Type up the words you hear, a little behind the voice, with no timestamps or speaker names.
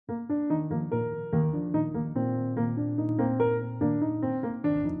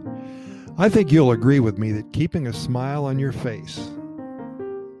I think you'll agree with me that keeping a smile on your face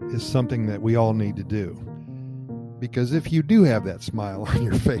is something that we all need to do. Because if you do have that smile on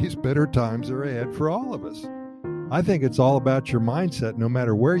your face, better times are ahead for all of us. I think it's all about your mindset no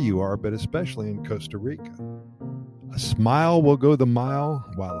matter where you are, but especially in Costa Rica. A smile will go the mile,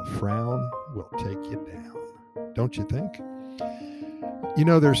 while a frown will take you down. Don't you think? You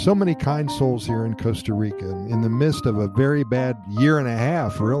know, there's so many kind souls here in Costa Rica. In the midst of a very bad year and a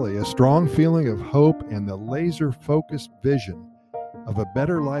half, really, a strong feeling of hope and the laser-focused vision of a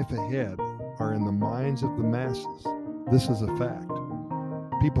better life ahead are in the minds of the masses. This is a fact.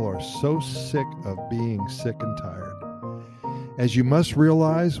 People are so sick of being sick and tired. As you must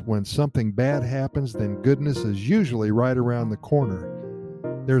realize, when something bad happens, then goodness is usually right around the corner.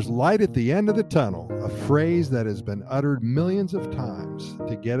 There's light at the end of the tunnel, a phrase that has been uttered millions of times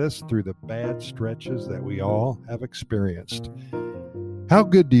to get us through the bad stretches that we all have experienced. How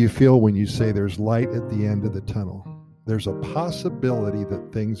good do you feel when you say there's light at the end of the tunnel? There's a possibility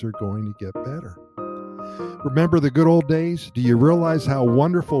that things are going to get better. Remember the good old days? Do you realize how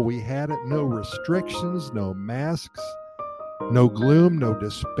wonderful we had it? No restrictions, no masks, no gloom, no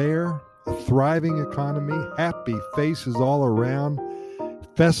despair, a thriving economy, happy faces all around,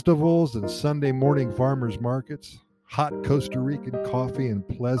 festivals and Sunday morning farmers markets, hot Costa Rican coffee and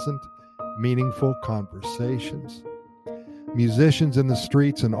pleasant, meaningful conversations. Musicians in the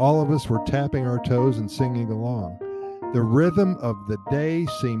streets, and all of us were tapping our toes and singing along. The rhythm of the day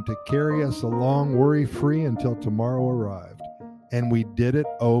seemed to carry us along worry-free until tomorrow arrived. And we did it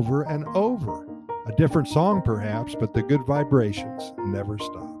over and over. A different song perhaps, but the good vibrations never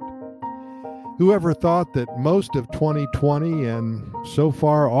stopped. Whoever thought that most of 2020 and so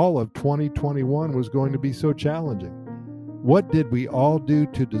far all of 2021 was going to be so challenging? What did we all do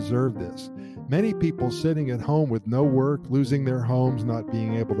to deserve this? Many people sitting at home with no work, losing their homes, not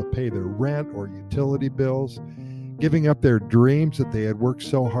being able to pay their rent or utility bills, giving up their dreams that they had worked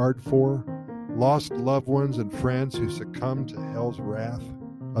so hard for, lost loved ones and friends who succumbed to hell's wrath,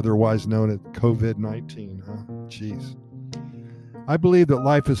 otherwise known as COVID-19, Jeez. I believe that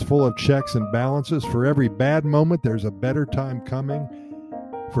life is full of checks and balances. For every bad moment, there's a better time coming.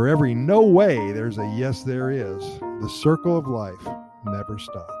 For every no way, there's a yes, there is. The circle of life never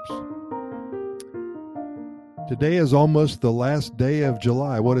stops. Today is almost the last day of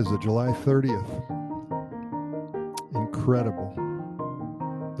July. What is it, July 30th? Incredible.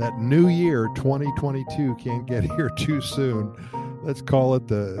 That new year, 2022, can't get here too soon. Let's call it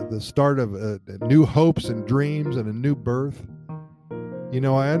the start of new hopes and dreams and a new birth. You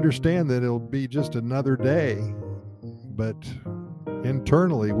know, I understand that it'll be just another day, but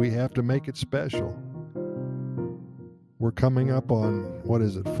internally we have to make it special. We're coming up on,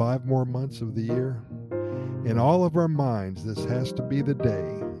 5 more months of the year? In all of our minds, this has to be the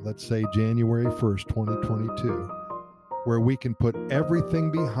day, let's say January 1st, 2022, where we can put everything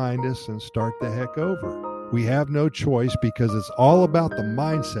behind us and start the heck over. We have no choice because it's all about the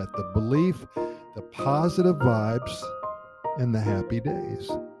mindset, the belief, the positive vibes, and the happy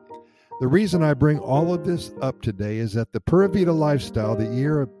days. The reason I bring all of this up today is that the Pura Vida lifestyle that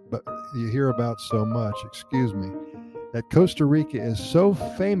you hear about so much, that Costa Rica is so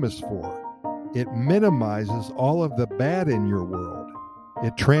famous for, it minimizes all of the bad in your world.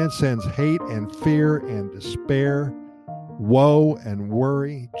 It transcends hate and fear and despair, woe and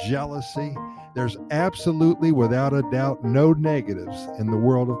worry, jealousy. There's absolutely, without a doubt, no negatives in the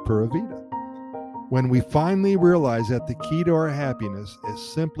world of Pura Vida. When we finally realize that the key to our happiness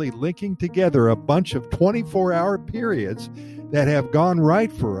is simply linking together a bunch of 24-hour periods that have gone right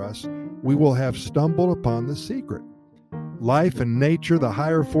for us, we will have stumbled upon the secret. Life and nature, the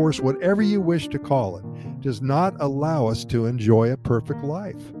higher force, whatever you wish to call it, does not allow us to enjoy a perfect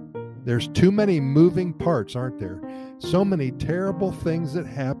life. There's too many moving parts, aren't there? So many terrible things that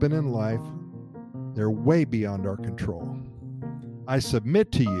happen in life, they're way beyond our control. I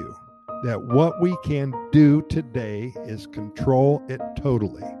submit to you that what we can do today is control it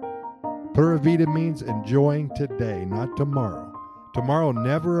totally. Pura Vida means enjoying today, not tomorrow. Tomorrow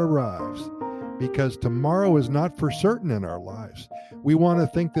never arrives because tomorrow is not for certain in our lives. We want to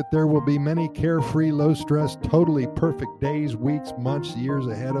think that there will be many carefree, low-stress, totally perfect days, weeks, months, years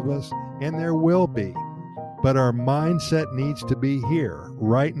ahead of us, and there will be. But our mindset needs to be here,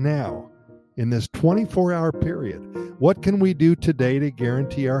 right now, in this 24-hour period. What can we do today to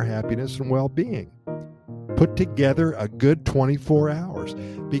guarantee our happiness and well-being? Put together a good 24 hours,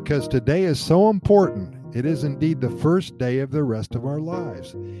 because today is so important. It is indeed the first day of the rest of our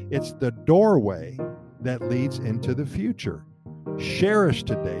lives. It's the doorway that leads into the future. Cherish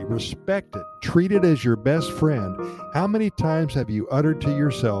today, respect it, treat it as your best friend. How many times have you uttered to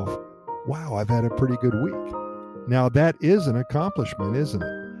yourself, wow, I've had a pretty good week. Now that is an accomplishment, isn't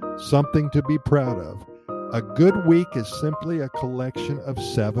it? Something to be proud of. A good week is simply a collection of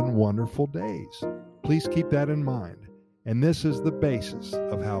 7 wonderful days. Please keep that in mind. And this is the basis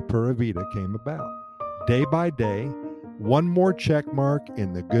of how Pura Vida came about. Day by day, one more check mark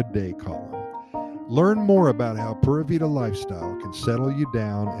in the good day column. Learn more about how Pura Vida lifestyle can settle you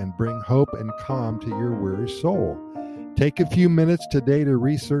down and bring hope and calm to your weary soul. Take a few minutes today to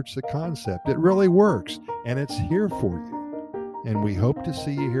research the concept. It really works, and it's here for you. And we hope to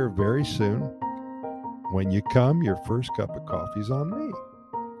see you here very soon. When you come, your first cup of coffee's on me.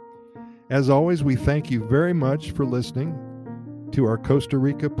 As always, we thank you very much for listening to our Costa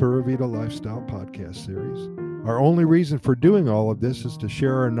Rica Pura Vida Lifestyle podcast series. Our only reason for doing all of this is to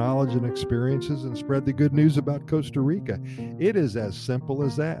share our knowledge and experiences and spread the good news about Costa Rica. It is as simple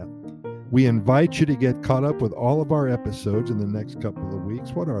as that. We invite you to get caught up with all of our episodes in the next couple of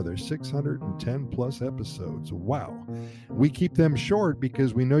weeks. What are there? 610 plus episodes. Wow. We keep them short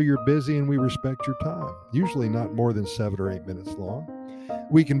because we know you're busy and we respect your time. Usually not more than 7 or 8 minutes long.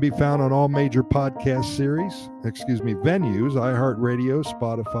 We can be found on all major podcast venues, iHeartRadio,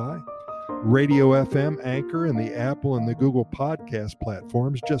 Spotify, Radio FM, Anchor, and the Apple and the Google podcast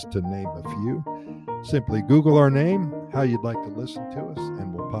platforms, just to name a few. Simply Google our name, how you'd like to listen to us,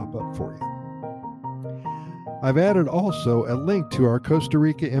 and we'll pop up for you. I've added also a link to our Costa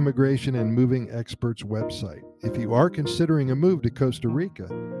Rica Immigration and Moving Experts website. If you are considering a move to Costa Rica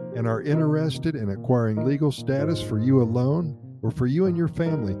and are interested in acquiring legal status for you alone or for you and your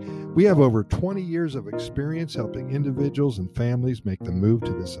family, we have over 20 years of experience helping individuals and families make the move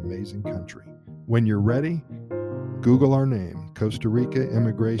to this amazing country. When you're ready, Google our name, Costa Rica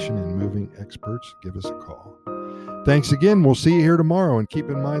Immigration and Moving Experts. Give us a call. Thanks again. We'll see you here tomorrow. And keep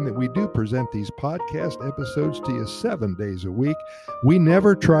in mind that we do present these podcast episodes to you 7 days a week. We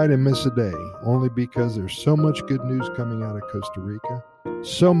never try to miss a day, only because there's so much good news coming out of Costa Rica.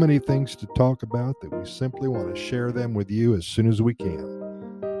 So many things to talk about that we simply want to share them with you as soon as we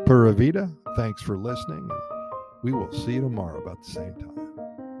can. Pura Vida, thanks for listening. And we will see you tomorrow about the same time.